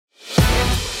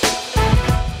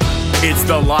It's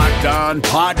the Locked On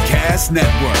Podcast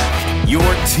Network, your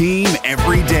team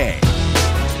every day.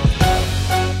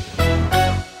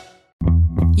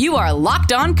 You are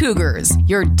Locked On Cougars,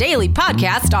 your daily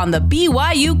podcast on the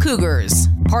BYU Cougars,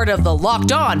 part of the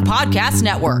Locked On Podcast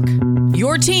Network,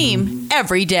 your team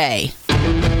every day.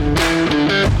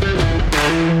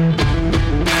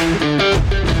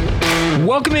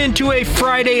 Welcome into a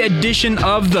Friday edition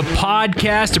of the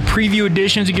podcast, a preview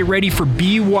edition to get ready for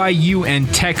BYU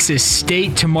and Texas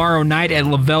State tomorrow night at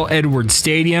LaVell Edwards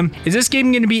Stadium. Is this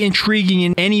game going to be intriguing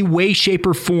in any way, shape,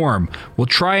 or form? We'll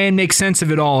try and make sense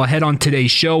of it all ahead on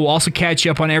today's show. We'll also catch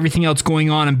you up on everything else going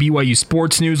on in BYU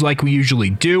sports news like we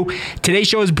usually do. Today's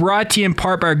show is brought to you in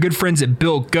part by our good friends at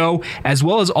Built Go, as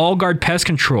well as All Guard Pest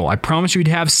Control. I promised we'd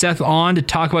have Seth on to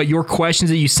talk about your questions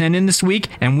that you sent in this week,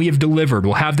 and we have delivered.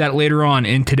 We'll have that later on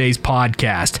in today's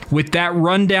podcast. With that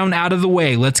rundown out of the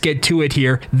way, let's get to it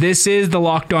here. This is the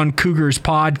Locked On Cougars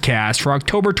podcast for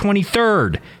October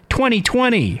 23rd,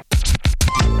 2020.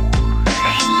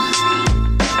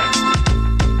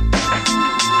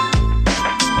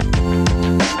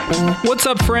 What's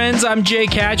up, friends? I'm Jay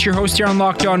Katz, your host here on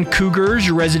Locked On Cougars,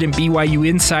 your resident BYU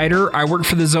insider. I work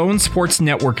for the Zone Sports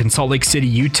Network in Salt Lake City,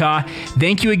 Utah.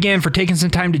 Thank you again for taking some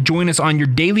time to join us on your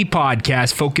daily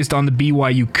podcast focused on the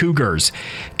BYU Cougars.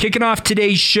 Kicking off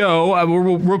today's show,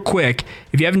 real quick,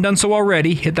 if you haven't done so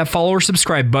already, hit that follow or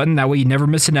subscribe button. That way you never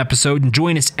miss an episode, and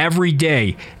join us every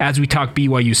day as we talk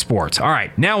BYU sports. All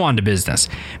right, now on to business.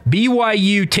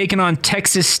 BYU taking on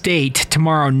Texas State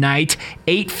tomorrow night,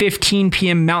 8:15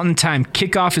 p.m. Mountain Time.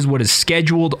 Kickoff is what is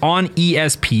scheduled on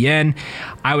ESPN.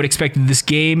 I would expect that this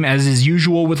game, as is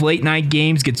usual with late night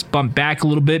games, gets bumped back a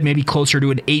little bit, maybe closer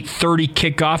to an 8:30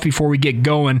 kickoff before we get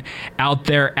going out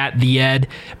there at the Ed.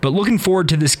 But looking forward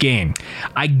to this game.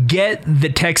 I get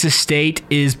that Texas State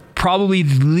is probably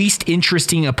the least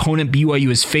interesting opponent BYU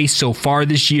has faced so far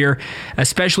this year,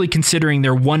 especially considering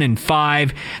they're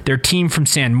 1-5. Their team from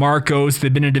San Marcos,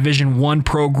 they've been a Division I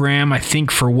program, I think,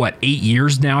 for 8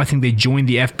 years now. I think they joined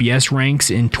the FBS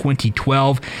ranks in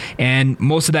 2012, and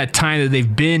most of that time that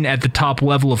they've been at the top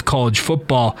level of college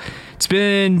football, it's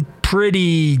been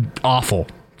pretty awful,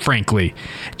 frankly.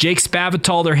 Jake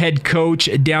Spavital, their head coach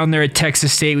down there at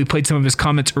Texas State, we played some of his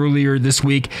comments earlier this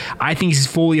week. I think he's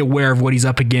fully aware of what he's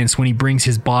up against when he brings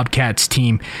his Bobcats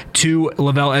team to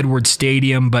LaVell Edwards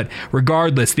Stadium. But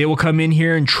regardless, they will come in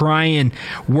here and try and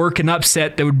work an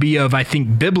upset that would be of, I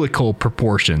think, biblical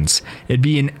proportions. It'd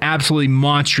be an absolutely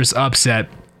monstrous upset.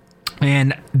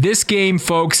 And this game,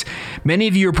 folks, many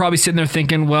of you are probably sitting there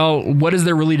thinking, well, what is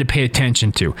there really to pay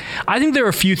attention to? I think there are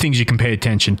a few things you can pay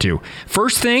attention to.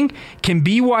 First thing, can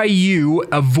BYU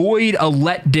avoid a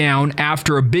letdown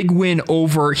after a big win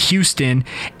over Houston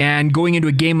and going into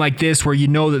a game like this where you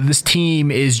know that this team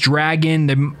is dragging,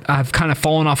 they have kind of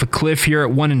fallen off a cliff here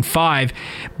at 1-5,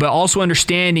 but also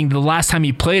understanding the last time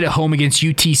you played at home against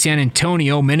UT San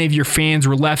Antonio, many of your fans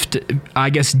were left, I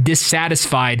guess,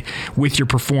 dissatisfied with your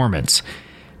performance.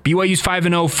 BYU's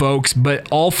 5-0, folks, but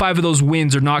all 5 of those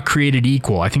wins are not created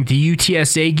equal. I think the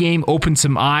UTSA game opened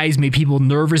some eyes, made people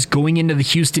nervous going into the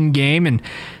Houston game, and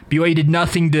BYU did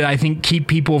nothing to, I think, keep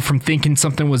people from thinking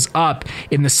something was up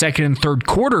in the second and third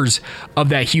quarters of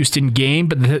that Houston game,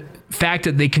 but the fact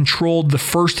that they controlled the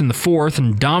first and the fourth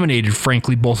and dominated,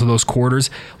 frankly, both of those quarters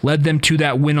led them to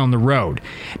that win on the road.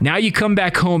 Now you come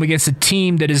back home against a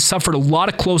team that has suffered a lot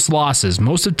of close losses.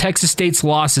 Most of Texas State's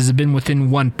losses have been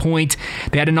within 1 point.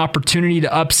 They had an opportunity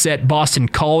to upset Boston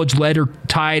College, led or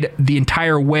tied the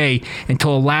entire way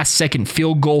until a last-second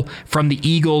field goal from the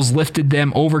Eagles lifted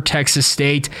them over Texas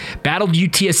State. Battled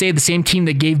UTSA, the same team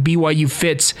that gave BYU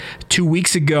fits 2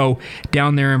 weeks ago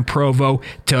down there in Provo,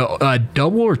 to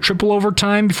double or triple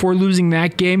overtime before losing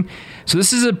that game. So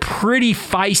this is a pretty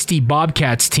feisty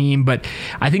Bobcats team, but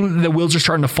I think the wheels are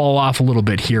starting to fall off a little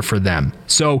bit here for them.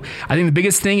 So I think the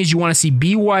biggest thing is you want to see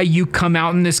BYU come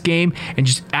out in this game and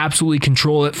just absolutely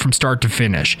control it from start to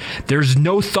finish. There's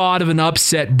no thought of an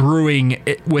upset brewing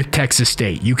with Texas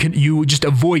State. You just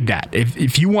avoid that.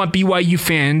 If you want BYU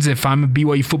fans, if I'm a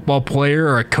BYU football player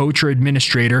or a coach or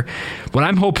administrator, what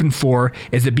I'm hoping for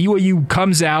is that BYU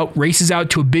comes out, races out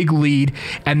to a big lead,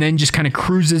 and then just kind of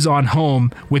cruises on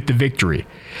home with the victory.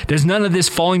 There's none of this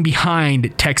falling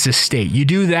behind Texas State. You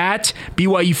do that,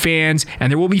 BYU fans,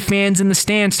 and there will be fans in the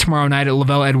stands tomorrow night at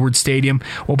LaVell Edwards Stadium,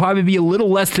 will probably be a little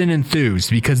less than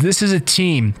enthused, because this is a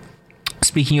team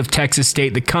speaking of Texas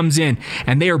State, that comes in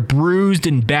and they are bruised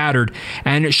and battered,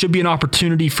 and it should be an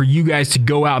opportunity for you guys to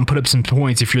go out and put up some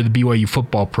points if you're the BYU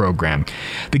football program.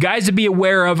 The guys to be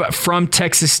aware of from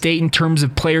Texas State in terms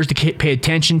of players to pay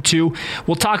attention to,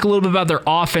 we'll talk a little bit about their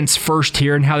offense first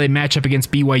here and how they match up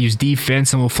against BYU's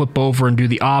defense, and we'll flip over and do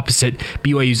the opposite,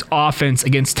 BYU's offense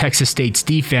against Texas State's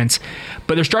defense.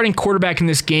 But their starting quarterback in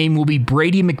this game will be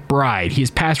Brady McBride. He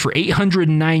has passed for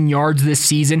 809 yards this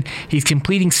season. He's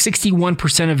completing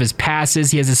 61% of his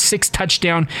passes. He has a 6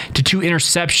 touchdown to 2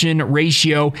 interception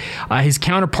ratio. His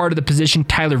counterpart of the position,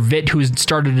 Tyler Vitt, who has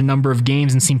started a number of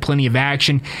games and seen plenty of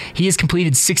action, he has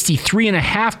completed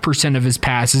 63.5% of his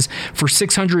passes for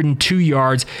 602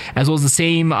 yards, as well as the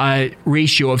same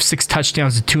ratio of 6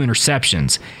 touchdowns to 2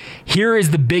 interceptions. Here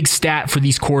is the big stat for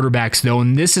these quarterbacks, though,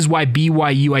 and this is why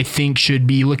BYU, I think, should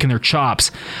be licking their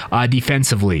chops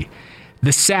defensively.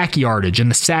 The sack yardage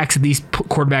and the sacks that these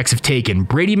quarterbacks have taken.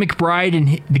 Brady McBride,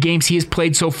 in the games he has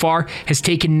played so far, has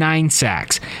taken 9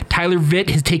 sacks. Tyler Vitt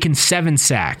has taken 7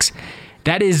 sacks.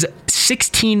 That is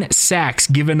 16 sacks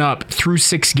given up through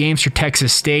 6 games for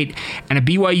Texas State, and a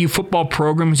BYU football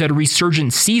program who's had a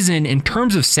resurgent season in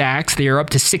terms of sacks. They are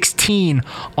up to 16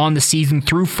 on the season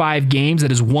through 5 games.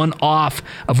 That is one off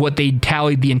of what they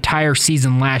tallied the entire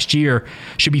season last year.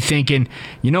 Should be thinking,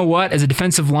 you know what, as a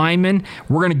defensive lineman,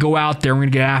 we're going to go out there, we're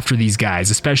going to get after these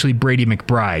guys, especially Brady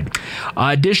McBride.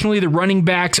 Additionally, the running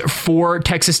backs for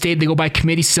Texas State, they go by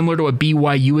committee similar to what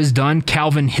BYU has done.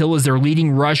 Calvin Hill is their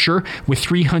leading rusher with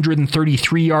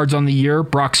 333 yards on the year.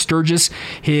 Brock Sturgis,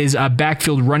 his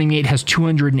backfield running mate, has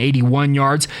 281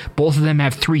 yards. Both of them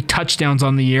have 3 touchdowns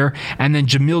on the year. And then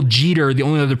Jamil Jeter, the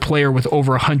only other player with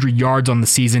over 100 yards on the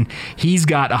season, he's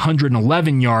got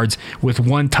 111 yards with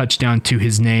 1 touchdown to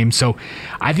his name. So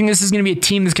I think this is going to be a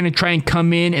team that's going to try and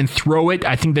come in and throw it.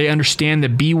 I think they understand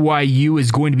that BYU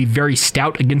is going to be very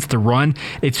stout against the run.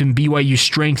 It's been BYU's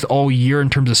strength all year in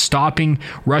terms of stopping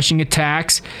rushing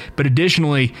attacks. But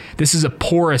additionally, this is a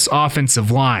porous offensive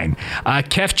line.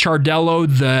 Kev Chardello,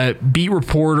 the beat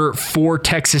reporter for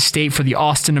Texas State for the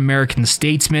Austin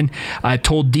American-Statesman,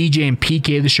 told DJ and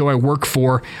PK, the show I work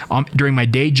for, during my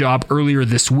day job earlier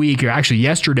this week, or actually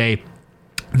yesterday,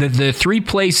 that the 3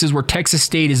 places where Texas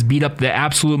State is beat up the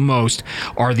absolute most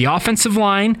are the offensive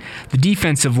line, the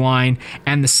defensive line,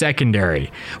 and the secondary.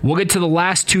 We'll get to the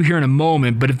last 2 here in a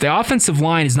moment, but if the offensive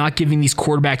line is not giving these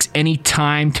quarterbacks any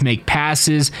time to make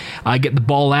passes, get the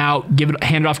ball out,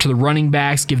 hand it off to the running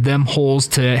backs, give them holes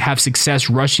to have success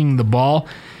rushing the ball,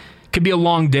 could be a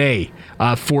long day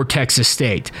for Texas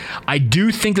State. I do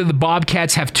think that the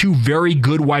Bobcats have 2 very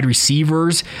good wide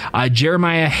receivers,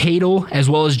 Jeremiah Hadel as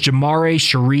well as Jamare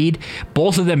Shareed.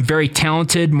 Both of them very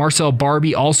talented. Marcel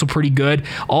Barbie also pretty good.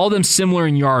 All of them similar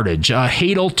in yardage.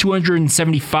 Hadel,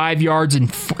 275 yards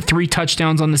and 3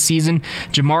 touchdowns on the season.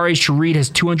 Jamare Shareed has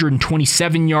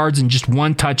 227 yards and just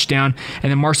 1 touchdown. And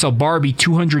then Marcel Barbie,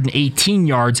 218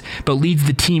 yards, but leads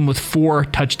the team with 4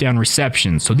 touchdown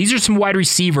receptions. So these are some wide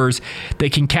receivers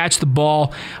that can catch the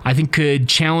ball, I think could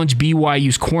challenge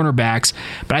BYU's cornerbacks.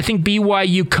 But I think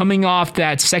BYU, coming off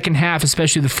that second half,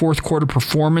 especially the 4th quarter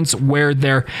performance where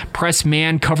their press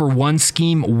man cover 1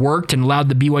 scheme worked and allowed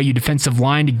the BYU defensive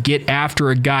line to get after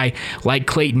a guy like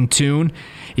Clayton Tune,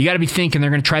 you got to be thinking they're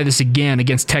going to try this again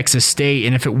against Texas State,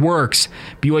 and if it works,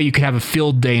 BYU could have a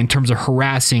field day in terms of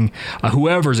harassing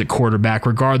whoever's at quarterback,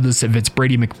 regardless if it's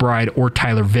Brady McBride or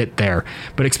Tyler Vitt there.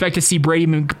 But expect to see Brady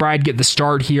McBride get the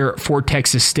start here for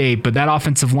Texas State, but that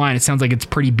offensive line, it sounds like it's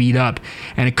pretty beat up,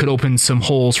 and it could open some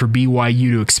holes for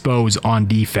BYU to expose on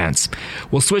defense.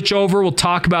 We'll switch over. We'll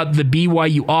talk about the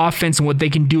BYU offense and what they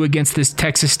can do against this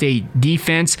Texas State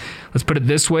defense. Let's put it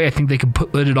this way. I think they can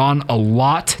put it on a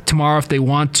lot tomorrow if they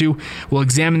want to. We'll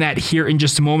examine that here in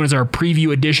just a moment as our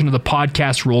preview edition of the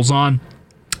podcast rolls on.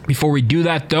 Before we do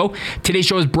that, though, today's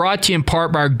show is brought to you in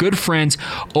part by our good friends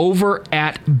over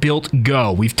at Built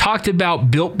Go. We've talked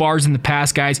about Built Bars in the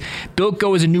past, guys. Built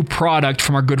Go is a new product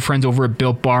from our good friends over at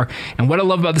Built Bar, and what I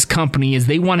love about this company is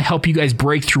they want to help you guys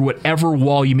break through whatever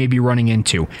wall you may be running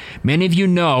into. Many of you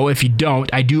know, if you don't,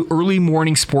 I do early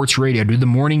morning sports radio. I do the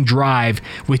morning drive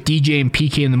with DJ and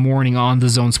PK in the morning on the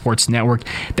Zone Sports Network.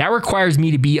 That requires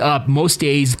me to be up most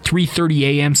days 3:30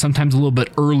 a.m., sometimes a little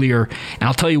bit earlier, and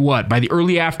I'll tell you what, by the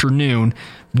early afternoon, afternoon,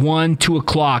 1, 2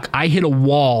 o'clock, I hit a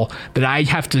wall that I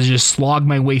have to just slog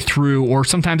my way through, or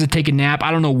sometimes I take a nap.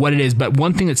 I don't know what it is, but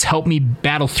one thing that's helped me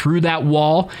battle through that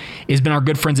wall has been our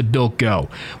good friends at Built Go.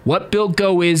 What Built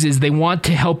Go is they want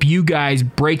to help you guys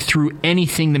break through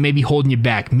anything that may be holding you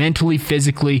back, mentally,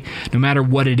 physically, no matter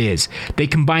what it is. They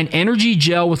combine energy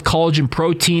gel with collagen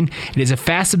protein. It is a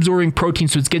fast-absorbing protein,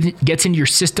 so it gets into your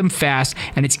system fast,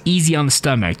 and it's easy on the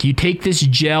stomach. You take this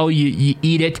gel, you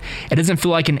eat it. It doesn't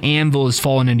feel like an anvil is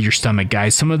falling into your stomach,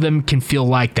 guys. Some of them can feel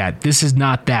like that. This is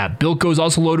not that. Built Go is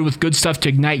also loaded with good stuff to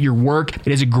ignite your work.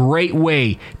 It is a great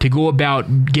way to go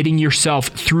about getting yourself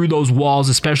through those walls,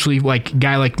 especially like a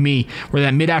guy like me, where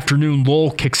that mid-afternoon lull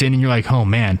kicks in and you're like, oh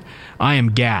man, I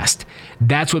am gassed.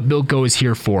 That's what Built Go is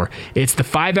here for. It's the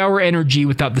 5-hour energy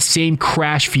without the same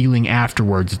crash feeling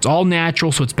afterwards. It's all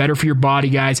natural, so it's better for your body,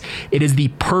 guys. It is the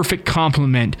perfect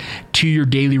complement to your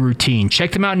daily routine.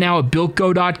 Check them out now at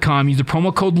BuiltGo.com. Use the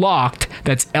promo code LOCKED.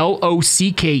 That's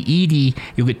LOCKED.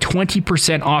 You'll get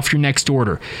 20% off your next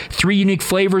order. 3 unique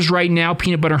flavors right now: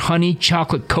 peanut butter honey,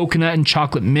 chocolate coconut, and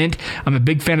chocolate mint. I'm a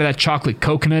big fan of that chocolate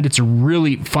coconut. It's a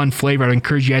really fun flavor. I'd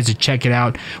encourage you guys to check it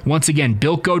out. Once again,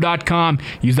 BuiltGo.com.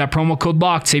 Use that promo code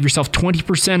LOCKED. Save yourself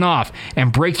 20% off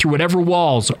and break through whatever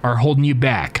walls are holding you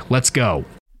back. Let's go.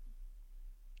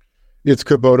 It's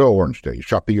Kubota Orange Day.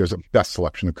 Shop the year's best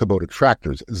selection of Kubota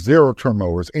tractors, zero-turn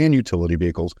mowers, and utility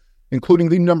vehicles, including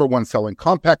the #1 selling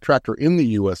compact tractor in the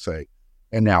USA.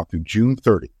 And now through June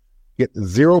 30, get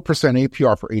 0%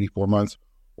 APR for 84 months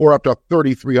or up to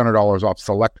 $3,300 off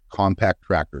select compact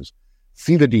tractors.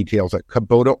 See the details at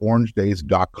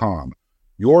KubotaOrangeDays.com.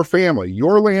 Your family,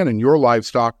 your land, and your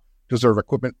livestock deserve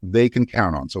equipment they can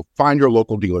count on. So find your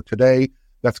local dealer today.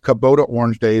 That's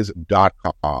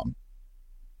KubotaOrangeDays.com.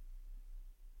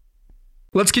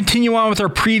 Let's continue on with our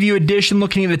preview edition,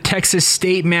 looking at the Texas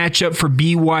State matchup for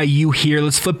BYU here.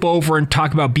 Let's flip over and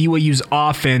talk about BYU's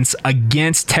offense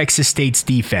against Texas State's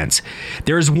defense.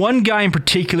 There's one guy in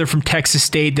particular from Texas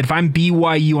State that if I'm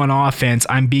BYU on offense,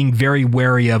 I'm being very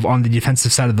wary of on the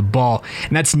defensive side of the ball,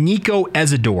 and that's Nico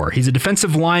Ezador. He's a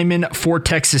defensive lineman for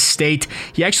Texas State.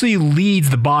 He actually leads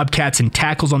the Bobcats in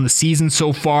tackles on the season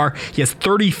so far. He has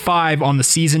 35 on the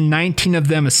season, 19 of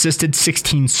them assisted,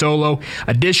 16 solo.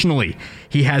 Additionally,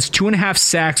 he has 2.5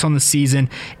 sacks on the season,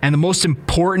 and the most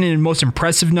important and most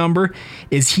impressive number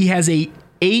is he has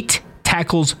 8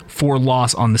 tackles for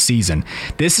loss on the season.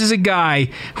 This is a guy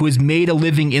who has made a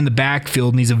living in the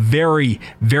backfield, and he's a very,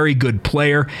 very good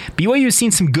player. BYU has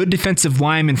seen some good defensive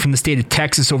linemen from the state of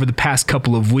Texas over the past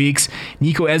couple of weeks.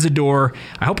 Nico Ezador,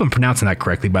 I hope I'm pronouncing that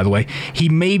correctly, by the way. He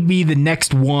may be the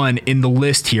next one in the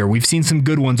list here. We've seen some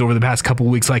good ones over the past couple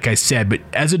of weeks, like I said, but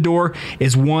Ezador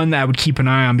is one that I would keep an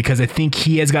eye on because I think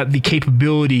he has got the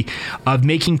capability of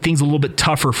making things a little bit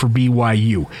tougher for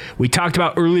BYU. We talked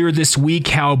about earlier this week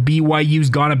how BYU's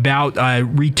gone about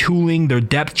retooling their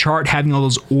depth chart, having all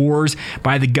those oars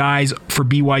by the guys for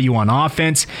BYU on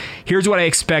offense. Here's what I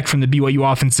expect from the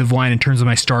BYU offensive line in terms of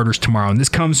my starters tomorrow. And this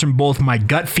comes from both my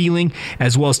gut feeling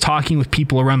as well as talking with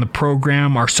people around the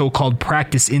program, our so-called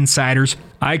practice insiders.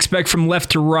 I expect from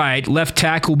left to right, left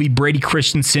tackle will be Brady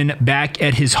Christensen back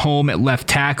at his home at left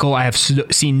tackle. I have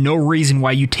seen no reason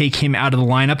why you take him out of the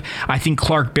lineup. I think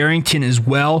Clark Barrington as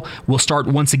well will start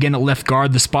once again at left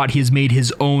guard, the spot he has made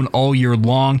his own all year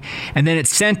long. And then at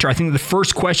center, I think the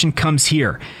first question comes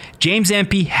here. James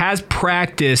Empey has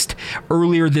practiced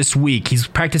earlier this week. He's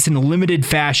practiced in a limited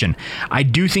fashion. I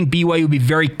do think BYU will be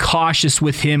very cautious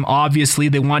with him. Obviously,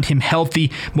 they want him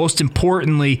healthy, most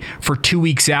importantly, for 2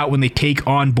 weeks out when they take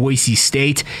on Boise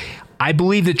State. I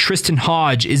believe that Tristan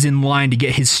Hodge is in line to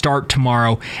get his start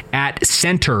tomorrow at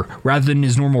center rather than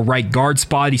his normal right guard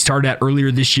spot he started at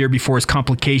earlier this year before his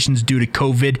complications due to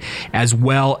COVID as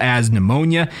well as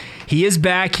pneumonia. He is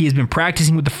back. He has been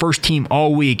practicing with the first team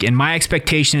all week, and my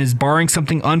expectation is, barring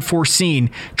something unforeseen,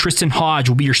 Tristan Hodge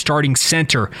will be your starting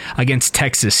center against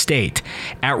Texas State.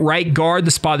 At right guard,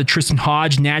 the spot that Tristan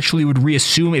Hodge naturally would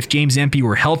reassume if James Empey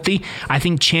were healthy. I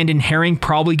think Chandon Herring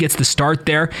probably gets the start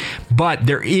there, but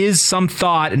there is some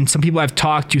thought, and some people I've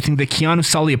talked to think that Keanu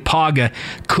Saliapaga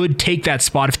could take that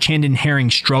spot if Chandon Herring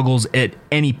struggles at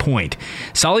any point.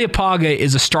 Saliapaga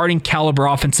is a starting caliber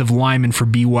offensive lineman for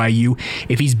BYU.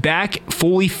 If he's back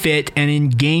fully fit and in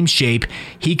game shape,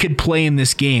 he could play in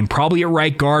this game, probably at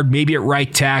right guard, maybe at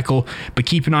right tackle, but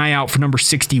keep an eye out for number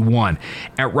 61.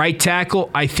 At right tackle,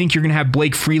 I think you're going to have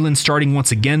Blake Freeland starting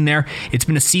once again there. It's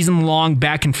been a season-long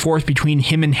back and forth between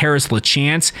him and Harris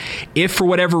LaChance. If for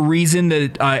whatever reason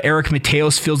that Eric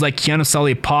Mateos feels like Keanu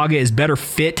Saliapaga is better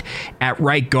fit at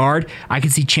right guard, I can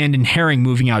see Chandon Herring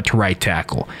moving out to right tackle.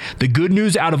 tackle. The good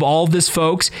news out of all of this,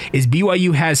 folks, is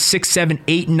BYU has 6, 7,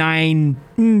 8, 9,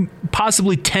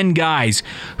 possibly 10 guys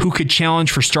who could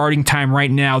challenge for starting time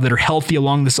right now that are healthy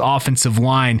along this offensive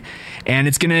line, and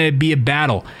it's going to be a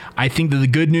battle. I think that the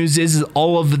good news is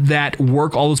all of that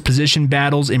work, all those position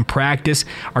battles in practice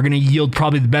are going to yield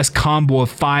probably the best combo of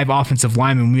 5 offensive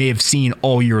linemen we may have seen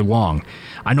all year long.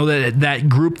 I know that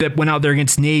group that went out there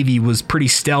against Navy was pretty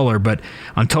stellar, but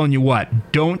I'm telling you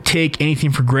what, don't take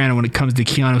anything for granted when it comes to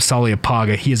Keanu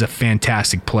Saliapaga. He is a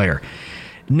fantastic player.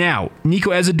 Now, Nico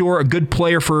Ezador, a good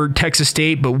player for Texas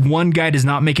State, but one guy does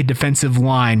not make a defensive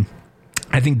line.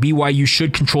 I think BYU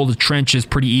should control the trenches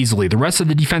pretty easily. The rest of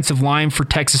the defensive line for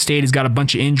Texas State has got a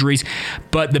bunch of injuries,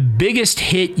 but the biggest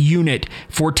hit unit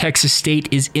for Texas State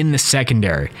is in the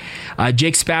secondary.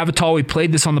 Jake Spavital, we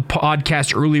played this on the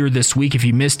podcast earlier this week if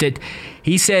you missed it.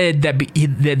 He said that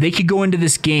they could go into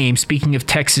this game, speaking of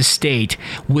Texas State,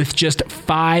 with just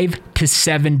 5 to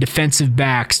 7 defensive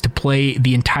backs to play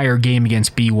the entire game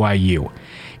against BYU.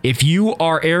 If you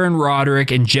are Aaron Roderick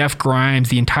and Jeff Grimes,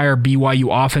 the entire BYU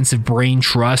offensive brain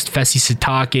trust, Fesi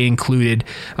Sitake included,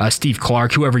 Steve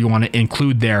Clark, whoever you want to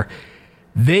include there,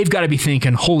 they've got to be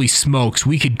thinking, holy smokes,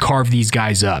 we could carve these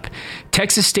guys up.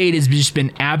 Texas State has just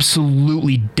been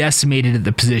absolutely decimated at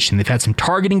the position. They've had some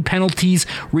targeting penalties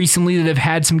recently that have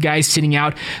had some guys sitting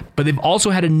out, but they've also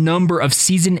had a number of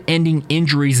season-ending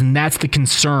injuries, and that's the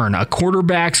concern.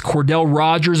 Quarterbacks Cordell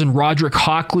Rogers and Roderick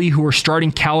Hockley, who are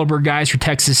starting caliber guys for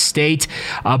Texas State,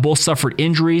 both suffered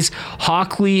injuries.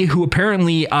 Hockley, who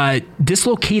apparently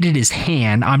dislocated his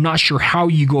hand. I'm not sure how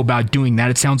you go about doing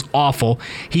that. It sounds awful.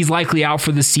 He's likely out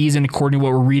for the season, according to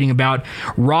what we're reading about.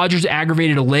 Rogers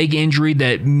aggravated a leg injury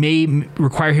that may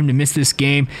require him to miss this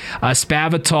game.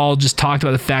 Spavital just talked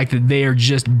about the fact that they are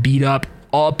just beat up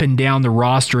and down the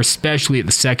roster, especially at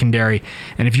the secondary.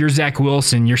 And if you're Zach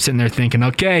Wilson, you're sitting there thinking,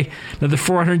 okay, another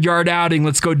 400-yard outing,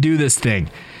 let's go do this thing.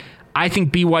 I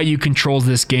think BYU controls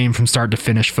this game from start to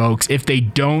finish, folks. If they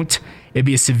don't, it'd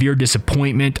be a severe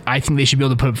disappointment. I think they should be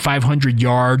able to put up 500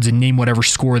 yards and name whatever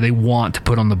score they want to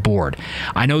put on the board.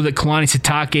 I know that Kalani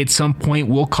Sitake at some point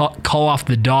will call off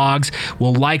the dogs,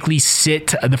 will likely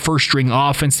sit the first-string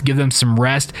offense to give them some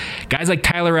rest. Guys like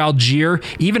Tyler Algier,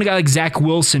 even a guy like Zach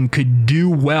Wilson could do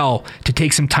well to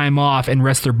take some time off and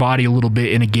rest their body a little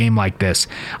bit in a game like this.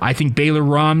 I think Baylor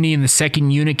Romney and the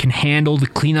second unit can handle the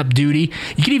cleanup duty.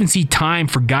 You can even see time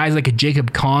for guys like a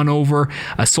Jacob Conover,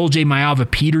 a Soljay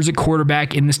Mayava-Peters at quarterback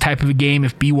in this type of a game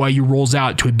if BYU rolls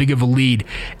out to a big of a lead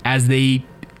as they,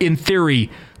 in theory,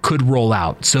 could roll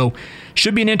out. So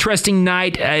should be an interesting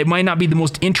night. It might not be the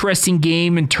most interesting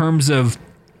game in terms of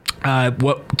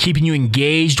keeping you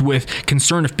engaged with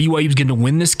concern if BYU is going to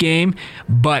win this game,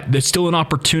 but there's still an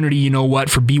opportunity, you know what,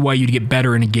 for BYU to get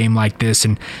better in a game like this,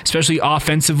 and especially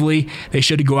offensively, they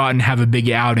should go out and have a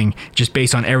big outing just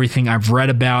based on everything I've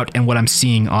read about and what I'm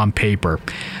seeing on paper.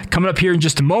 Coming up here in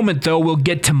just a moment, though, we'll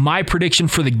get to my prediction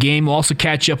for the game. We'll also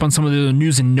catch you up on some of the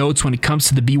news and notes when it comes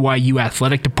to the BYU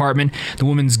athletic department, the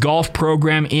women's golf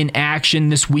program in action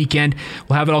this weekend.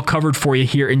 We'll have it all covered for you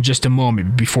here in just a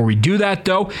moment. Before we do that,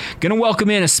 though, going to welcome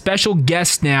in a special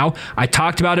guest now. I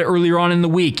talked about it earlier on in the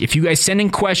week. If you guys send in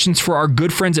questions for our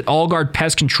good friends at All Guard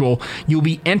Pest Control, you'll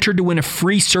be entered to win a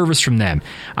free service from them.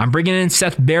 I'm bringing in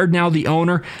Seth Baird now, the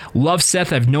owner. Love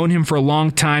Seth. I've known him for a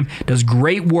long time. Does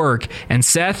great work. And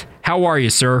Seth, how are you,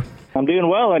 sir? I'm doing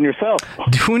well, and yourself?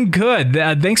 Doing good.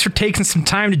 Thanks for taking some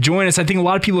time to join us. I think a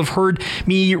lot of people have heard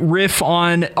me riff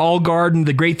on All Guard and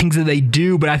the great things that they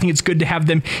do, but I think it's good to have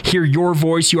them hear your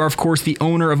voice. You are, of course, the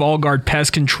owner of All Guard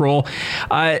Pest Control.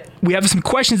 We have some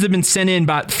questions that have been sent in,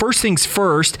 but first things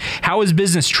first, how is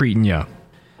business treating you?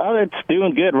 Oh, it's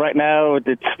doing good. Right now,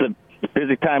 it's the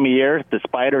busy time of year. The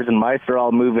spiders and mice are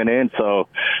all moving in, so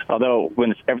although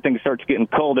when everything starts getting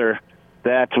colder,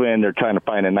 that's when they're trying to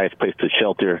find a nice place to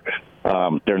shelter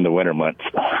during the winter months.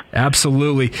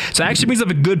 Absolutely. So actually brings up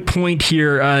a good point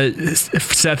here,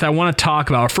 Seth, I want to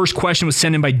talk about. Our first question was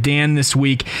sent in by Dan this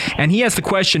week, and he asked the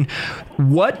question,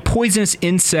 what poisonous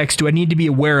insects do I need to be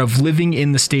aware of living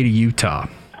in the state of Utah?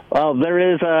 Well,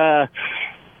 there is a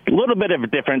little bit of a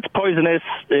difference. Poisonous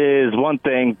is one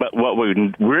thing, but what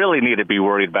we really need to be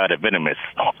worried about are venomous.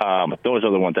 Those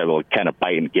are the ones that will kind of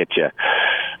bite and get you.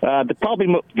 The probably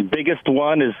biggest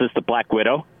one is just the black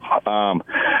widow,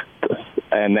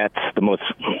 and that's the most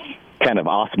kind of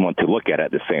awesome one to look at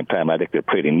the same time. I think they're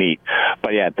pretty neat.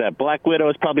 But yeah, the black widow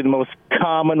is probably the most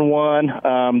common one.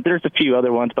 There's a few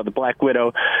other ones, but the black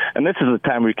widow, and this is the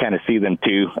time we kind of see them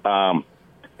too.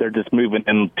 they're just moving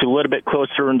into a little bit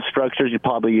closer in structures. You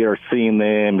probably are seeing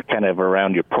them kind of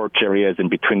around your porch areas in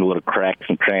between the little cracks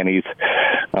and crannies.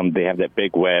 They have that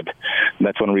big web. And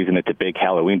that's one reason it's a big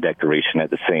Halloween decoration at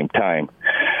the same time.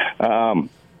 And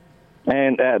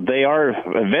they are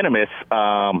venomous,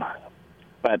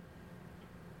 but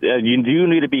you do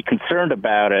need to be concerned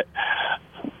about it.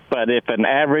 But if an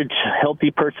average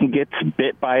healthy person gets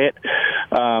bit by it,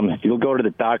 you'll go to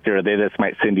the doctor. They just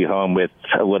might send you home with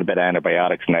a little bit of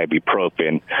antibiotics and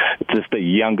ibuprofen. It's just the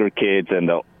younger kids and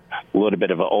the little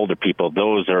bit of older people,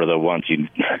 those are the ones you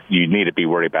need to be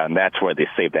worried about, and that's where they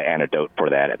save the antidote for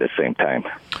that at the same time.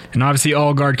 And obviously,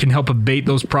 Allguard can help abate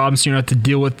those problems so you don't have to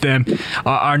deal with them.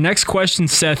 Our next question,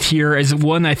 Seth, here is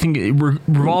one I think it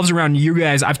revolves around you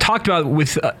guys. I've talked about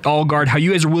with Allguard how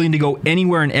you guys are willing to go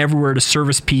anywhere and everywhere to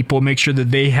service people, make sure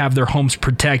that they have their homes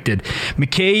protected.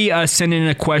 McKay sent in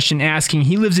a question asking,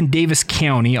 he lives in Davis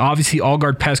County. Obviously,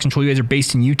 Allguard Pest Control, you guys are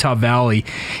based in Utah Valley.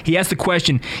 He asked the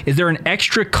question, is there an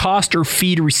extra cost or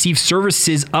fee to receive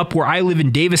services up where I live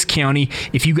in Davis County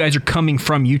if you guys are coming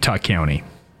from Utah County?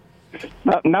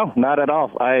 No, not at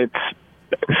all. It's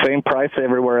same price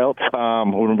everywhere else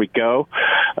when we go.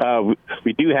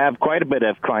 We do have quite a bit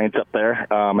of clients up there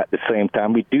at the same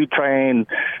time. We do try and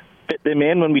fit them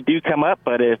in when we do come up,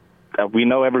 but if we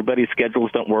know everybody's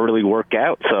schedules don't really work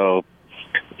out, so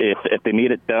if they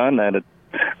need it done, then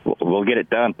we'll get it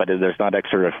done, but there's not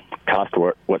extra cost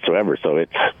whatsoever. So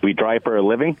we drive for a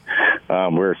living.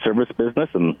 We're a service business,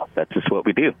 and that's just what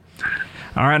we do.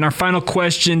 All right, and our final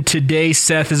question today,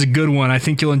 Seth, is a good one. I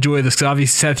think you'll enjoy this because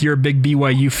obviously, Seth, you're a big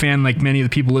BYU fan like many of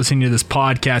the people listening to this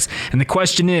podcast. And the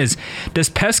question is, does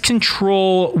pest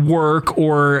control work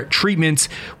or treatments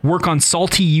work on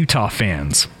salty Utah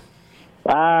fans?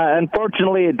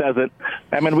 Unfortunately, it doesn't.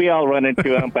 I mean, we all run into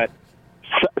them, but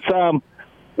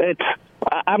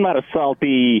I'm not a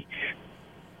salty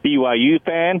BYU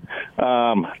fan.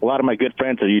 A lot of my good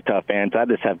friends are Utah fans. I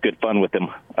just have good fun with them.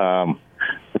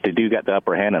 But they do got the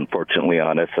upper hand, unfortunately,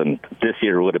 on us. And this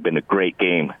year would have been a great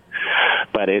game.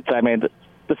 But the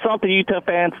salty Utah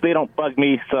fans, they don't bug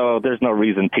me, so there's no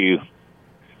reason to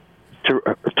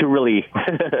really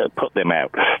put them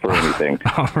out or anything.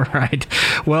 All right.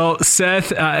 Well,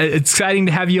 Seth, it's exciting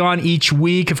to have you on each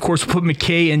week. Of course, we'll put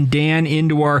McKay and Dan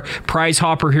into our prize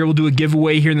hopper here. We'll do a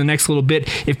giveaway here in the next little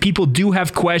bit. If people do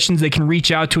have questions, they can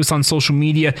reach out to us on social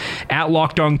media at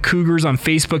Locked On Cougars on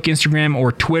Facebook, Instagram,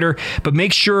 or Twitter. But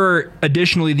make sure,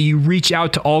 additionally, that you reach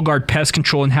out to Allguard Pest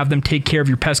Control and have them take care of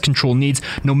your pest control needs,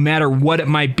 no matter what it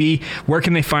might be. Where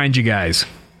can they find you guys?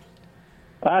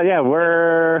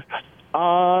 We're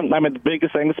the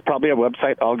biggest thing is probably our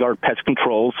website, Allguard Pest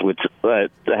Controls, which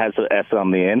has an S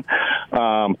on the end.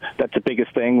 That's the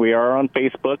biggest thing. We are on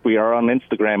Facebook. We are on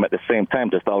Instagram at the same time,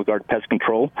 just Allguard Pest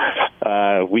Control.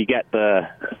 We got the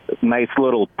nice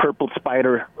little purple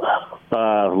spider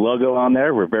logo on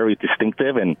there. We're very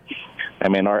distinctive, and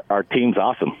our team's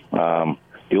awesome.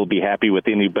 You'll be happy with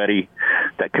anybody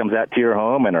that comes out to your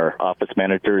home, and our office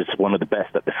manager is one of the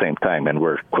best at the same time, and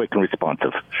we're quick and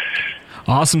responsive.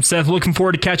 Awesome, Seth. Looking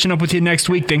forward to catching up with you next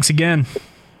week. Thanks again.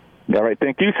 All right.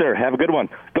 Thank you, sir. Have a good one.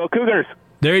 Go Cougars.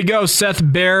 There you go, Seth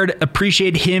Baird.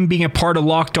 Appreciate him being a part of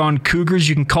Locked On Cougars.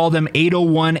 You can call them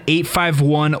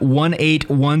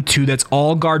 801-851-1812. That's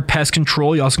Allguard Pest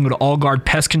Control. You also can go to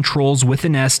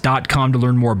allguardpestcontrols.com to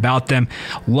learn more about them.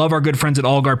 Love our good friends at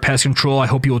Allguard Pest Control. I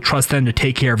hope you will trust them to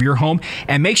take care of your home.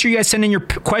 And make sure you guys send in your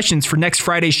questions for next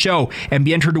Friday's show and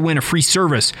be entered to win a free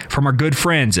service from our good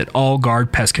friends at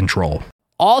Allguard Pest Control.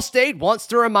 Allstate wants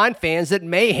to remind fans that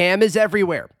mayhem is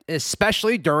everywhere,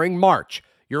 especially during March.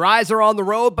 Your eyes are on the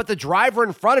road, but the driver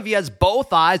in front of you has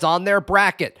both eyes on their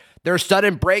bracket. Their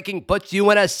sudden braking puts you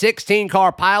in a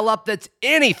 16-car pileup that's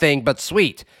anything but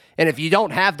sweet. And if you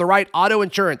don't have the right auto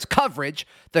insurance coverage,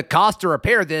 the cost to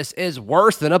repair this is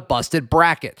worse than a busted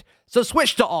bracket. So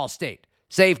switch to Allstate,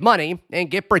 save money, and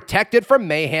get protected from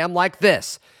mayhem like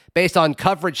this. Based on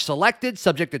coverage selected,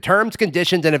 subject to terms,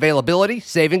 conditions, and availability,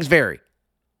 savings vary.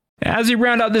 As we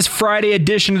round out this Friday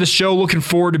edition of the show, looking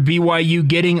forward to BYU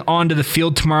getting onto the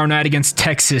field tomorrow night against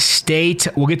Texas State.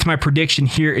 We'll get to my prediction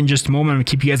here in just a moment. I'm going to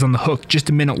keep you guys on the hook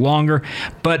just a minute longer.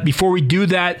 But before we do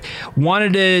that,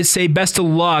 wanted to say best of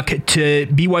luck to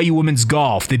BYU women's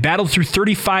golf. They battled through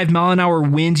 35-mile-an-hour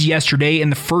winds yesterday in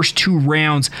the first two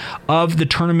rounds of the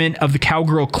tournament of the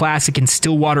Cowgirl Classic in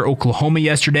Stillwater, Oklahoma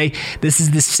yesterday. This is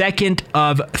the second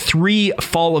of 3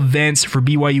 fall events for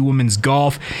BYU women's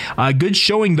golf. Good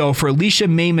showing, though, though, for Alicia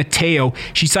May Mateo,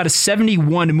 she shot a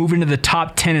 71 to move into the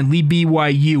top 10 and lead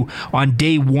BYU on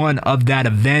day one of that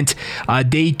event.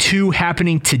 Day two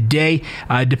happening today.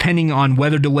 Depending on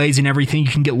weather delays and everything,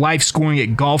 you can get live scoring at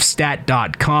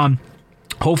golfstat.com.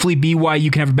 Hopefully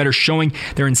BYU can have a better showing.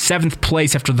 They're in 7th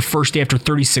place after the first day after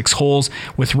 36 holes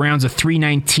with rounds of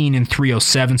 319 and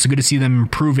 307. So good to see them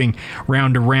improving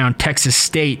round to round. Texas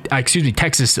Tech, not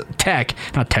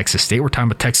Texas State. We're talking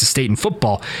about Texas State in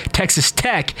football. Texas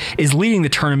Tech is leading the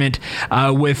tournament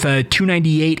with a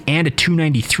 298 and a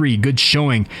 293. Good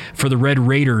showing for the Red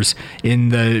Raiders in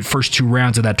the first 2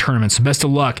 rounds of that tournament. So best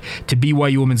of luck to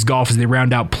BYU women's golf as they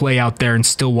round out play out there in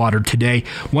Stillwater today.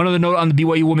 One other note on the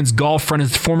BYU women's golf front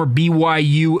is former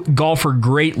BYU golfer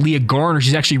great Leah Garner.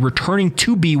 She's actually returning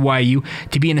to BYU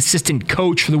to be an assistant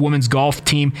coach for the women's golf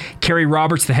team. Carrie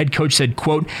Roberts, the head coach, said,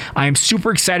 quote, "I am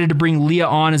super excited to bring Leah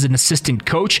on as an assistant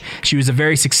coach. She was a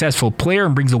very successful player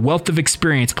and brings a wealth of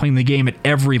experience playing the game at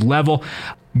every level."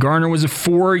 Garner was a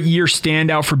 4-year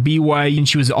standout for BYU, and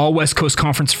she was All West Coast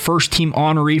Conference first-team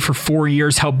honoree for 4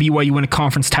 years, helped BYU win a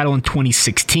conference title in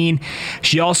 2016.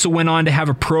 She also went on to have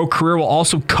a pro career while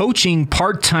also coaching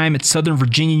part-time at Southern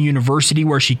Virginia University,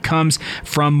 where she comes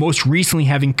from, most recently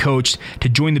having coached to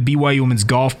join the BYU women's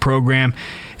golf program.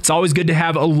 It's always good to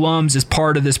have alums as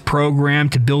part of this program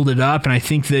to build it up, and I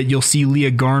think that you'll see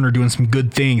Leah Garner doing some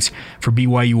good things for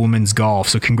BYU women's golf.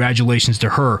 So congratulations to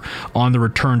her on the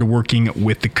return to working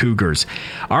with the Cougars.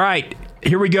 All right.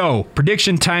 Here we go.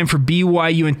 Prediction time for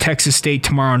BYU and Texas State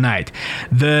tomorrow night.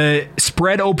 The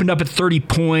spread opened up at 30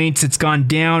 points. It's gone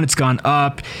down. It's gone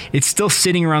up. It's still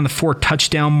sitting around the 4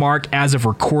 touchdown mark as of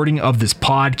recording of this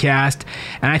podcast.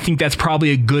 And I think that's probably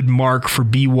a good mark for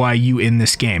BYU in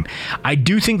this game. I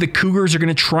do think the Cougars are going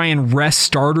to try and rest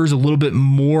starters a little bit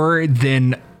more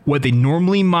than what they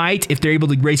normally might if they're able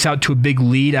to race out to a big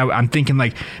lead. I'm thinking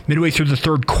like midway through the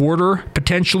third quarter,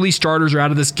 potentially starters are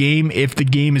out of this game if the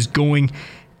game is going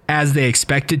as they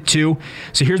expect it to.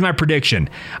 So here's my prediction.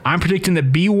 I'm predicting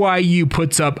that BYU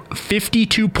puts up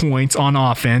 52 points on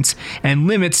offense and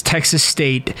limits Texas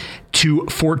State to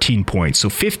 14 points. So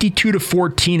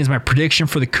 52-14 is my prediction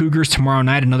for the Cougars tomorrow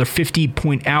night. Another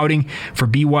 50-point outing for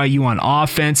BYU on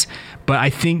offense. But I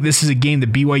think this is a game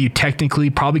that BYU technically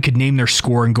probably could name their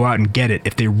score and go out and get it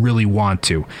if they really want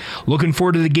to. Looking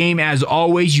forward to the game. As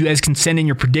always, you guys can send in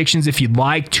your predictions if you'd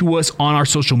like to us on our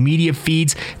social media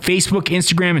feeds, Facebook,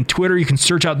 Instagram, and Twitter. You can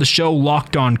search out the show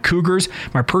Locked On Cougars.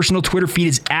 My personal Twitter feed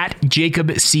is at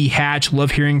Jacob C. Hatch.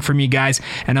 Love hearing from you guys.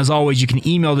 And as always, you can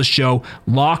email the show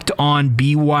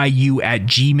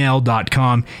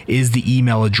lockedonbyu@gmail.com is the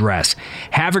email address.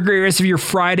 Have a great rest of your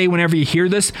Friday whenever you hear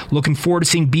this. Looking forward to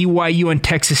seeing BYU and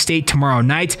Texas State tomorrow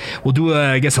night. We'll do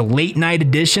a late night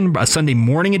edition, a Sunday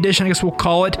morning edition, I guess we'll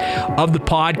call it, of the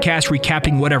podcast,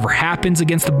 recapping whatever happens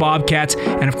against the Bobcats.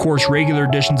 And of course, regular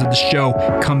editions of the show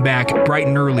come back bright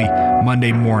and early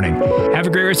Monday morning. Have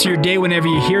a great rest of your day whenever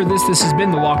you hear this. This has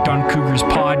been the Locked On Cougars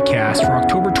podcast for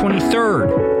October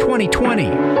 23rd,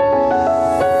 2020.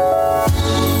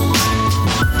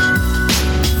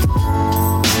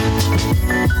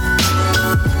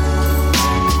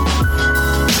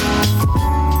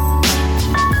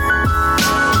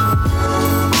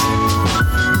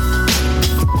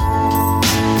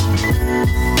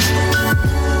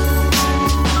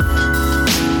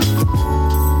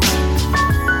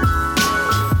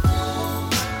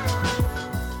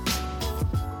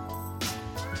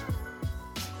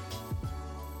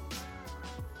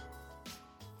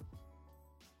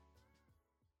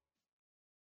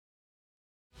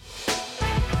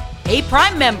 Hey,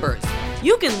 Prime members,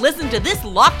 you can listen to this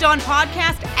Locked On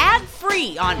podcast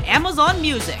ad-free on Amazon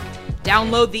Music.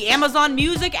 Download the Amazon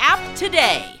Music app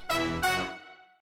today.